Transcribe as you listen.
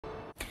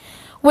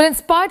Well, in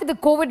spite of the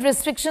COVID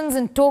restrictions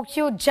in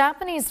Tokyo,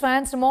 Japanese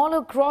fans from all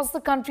across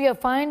the country are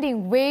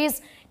finding ways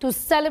to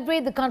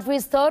celebrate the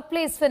country's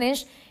third-place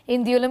finish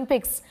in the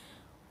Olympics.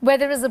 Where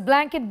there is a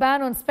blanket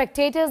ban on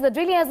spectators, that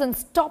really hasn't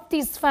stopped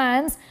these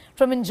fans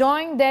from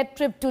enjoying their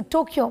trip to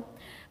Tokyo.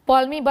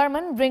 Paulmi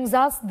Burman brings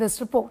us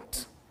this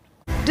report.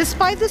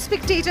 Despite the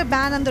spectator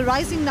ban and the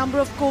rising number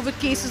of COVID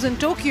cases in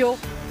Tokyo,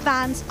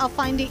 fans are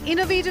finding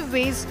innovative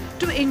ways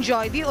to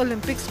enjoy the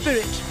Olympic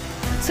spirit.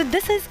 So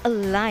this is a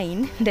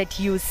line that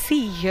you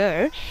see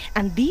here,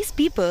 and these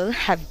people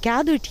have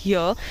gathered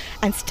here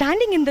and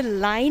standing in the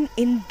line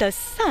in the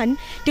sun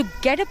to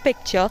get a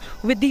picture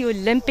with the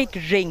Olympic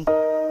ring.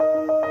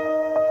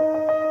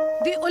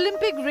 The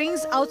Olympic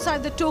rings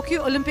outside the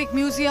Tokyo Olympic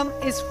Museum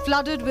is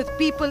flooded with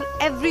people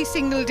every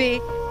single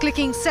day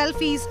clicking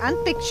selfies and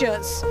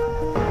pictures.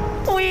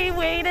 We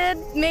waited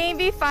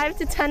maybe 5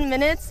 to 10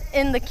 minutes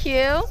in the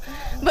queue,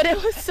 but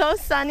it was so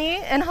sunny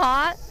and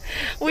hot.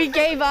 We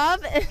gave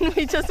up and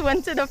we just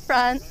went to the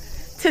front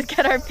to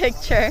get our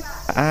picture.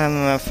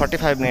 I'm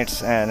 45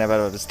 minutes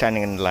never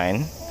standing in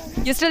line.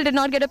 You still did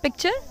not get a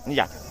picture?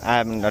 Yeah,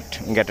 I'm not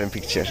getting a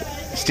picture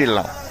still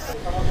now.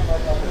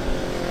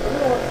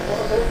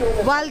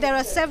 While there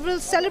are several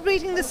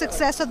celebrating the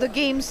success of the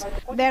games,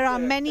 there are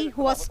many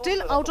who are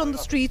still out on the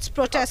streets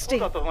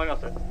protesting.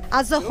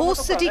 As the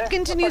host city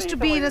continues to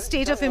be in a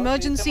state of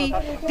emergency,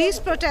 these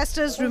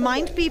protesters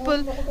remind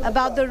people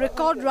about the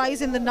record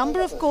rise in the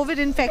number of COVID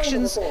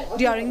infections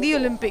during the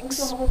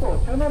Olympics.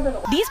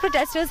 These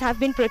protesters have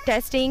been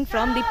protesting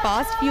from the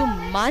past few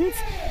months,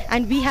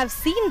 and we have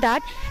seen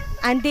that.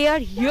 And they are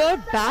here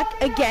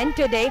back again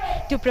today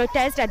to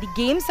protest that the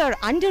games are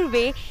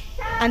underway,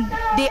 and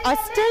they are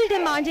still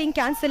demanding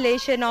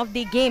cancellation of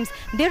the games.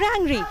 They're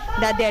angry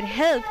that their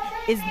health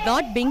is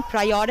not being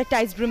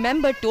prioritized.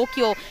 Remember,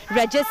 Tokyo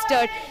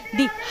registered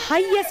the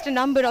highest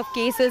number of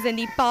cases in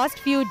the past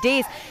few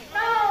days.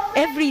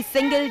 Every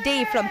single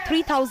day, from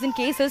 3,000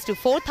 cases to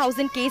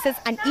 4,000 cases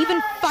and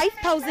even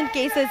 5,000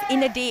 cases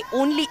in a day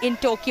only in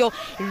Tokyo,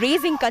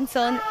 raising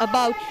concern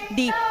about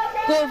the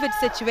COVID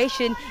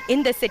situation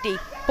in the city.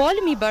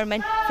 Paulmi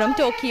Burman from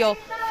Tokyo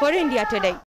for India Today.